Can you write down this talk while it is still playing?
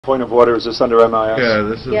Point of order, is this under MIS? Yeah,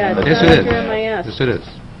 this is... Yeah, it's Yes, not it under is. MIS. Yes, it is.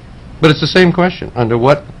 But it's the same question. Under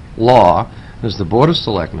what law does the Board of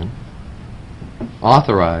Selectmen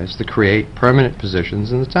authorize to create permanent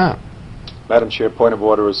positions in the town? Madam Chair, point of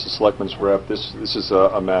order, as the Selectman's rep, this is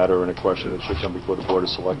a matter and a question that should come before the Board of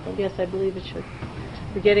Selectmen. Yes, I believe it should.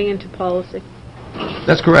 We're getting into policy.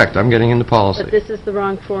 That's correct. I'm getting into policy. But this is the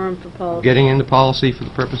wrong forum for policy. Getting into policy for the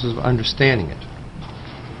purposes of understanding it.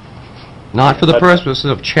 Not for the purposes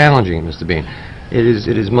of challenging it, Mr. Bean. It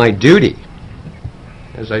is my duty,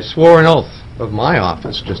 as I swore an oath of my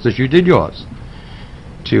office, just as you did yours,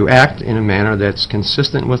 to act in a manner that's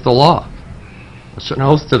consistent with the law. It's an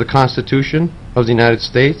oath to the Constitution of the United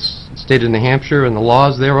States, the state of New Hampshire, and the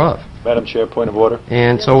laws thereof. Madam Chair, point of order.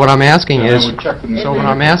 And so what I'm asking is,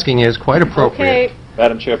 Okay. quite appropriate.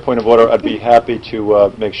 Madam Chair, point of order, I'd be happy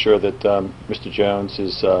to make sure that Mr. Jones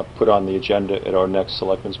is put on the agenda at our next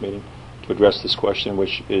Selectmen's meeting to address this question,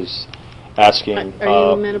 which is asking Are you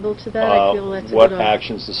amenable to that? I feel that's a what good offer.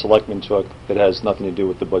 actions the Selectmen took that has nothing to do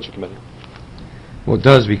with the Budget Committee. Well, it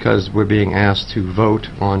does, because we're being asked to vote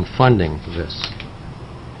on funding this.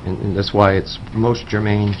 And that's why it's most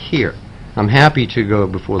germane here. I'm happy to go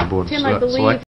before the Board of Tim, I believe